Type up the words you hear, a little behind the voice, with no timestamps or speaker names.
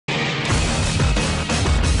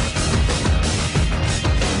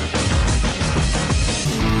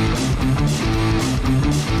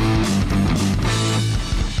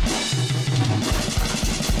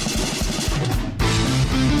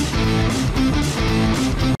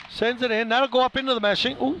Sends it in. That'll go up into the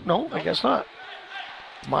meshing. Oh, no, I guess not.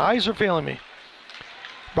 My eyes are failing me.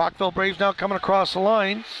 Brockville Braves now coming across the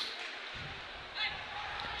line.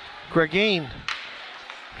 Gregain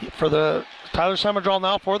for the Tyler Summerdraw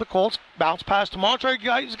now for the Colts. Bounce pass to Montre.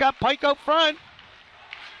 He's got Pike out front.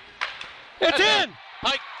 It's in!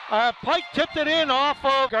 Pike. Pike tipped it in off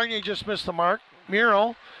of. Garnier just missed the mark.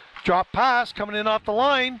 Miro. Drop pass coming in off the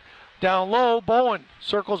line. Down low. Bowen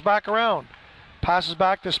circles back around. Passes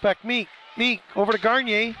back to Spec Meek. Meek over to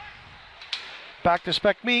Garnier. Back to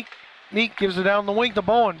Spec Meek. Meek gives it down the wing to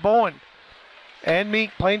Bowen. Bowen and Meek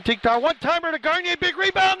playing tick-tock. One-timer to Garnier. Big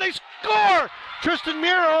rebound. They score! Tristan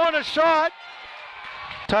Miro on a shot.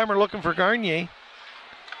 Timer looking for Garnier.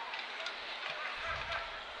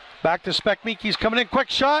 Back to Spec Meek. He's coming in. Quick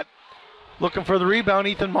shot. Looking for the rebound.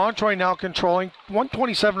 Ethan Montroy now controlling.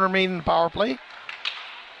 1:27 remaining in the power play.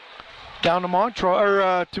 Down to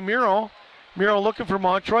Montroy, to Miro. Miro looking for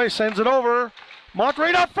Montroy. Sends it over.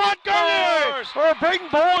 Montroy up front. Garnier! Or Braden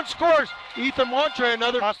Bowen scores. Ethan Montroy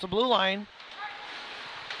another across the blue line.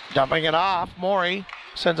 Dumping it off. Morey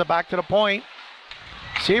sends it back to the point.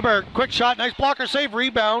 Seberg, quick shot. Nice blocker save.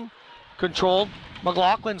 Rebound. Controlled.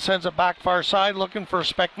 McLaughlin sends it back far side looking for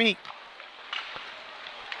Spec Meek.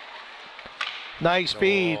 Nice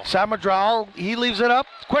feed. Samadral, he leaves it up.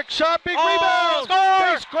 Quick shot, big rebound.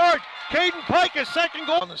 They scored. Caden Pike, his second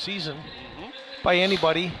goal on the season by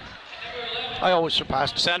anybody. I always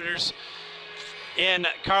surpassed Senators in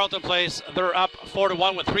Carleton Place. They're up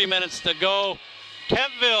 4-1 with 3 minutes to go.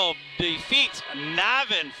 Kentville defeats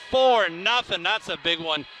Navan 4-0. That's a big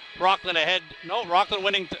one. Rockland ahead. No, Rockland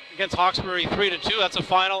winning against Hawkesbury 3-2. That's a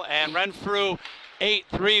final. And Renfrew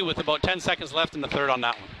 8-3 with about 10 seconds left in the third on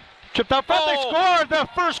that one. Chipped up front. They scored. The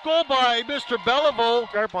first goal by Mr. Belleville.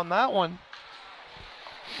 Sharp on that one.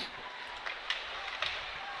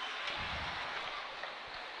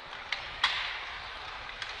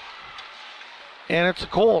 And it's the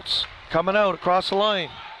Colts coming out across the line.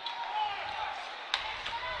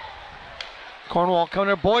 Cornwall coming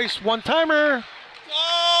there. Boyce, one-timer.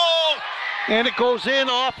 Oh! And it goes in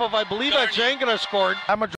off of, I believe, Jangana scored.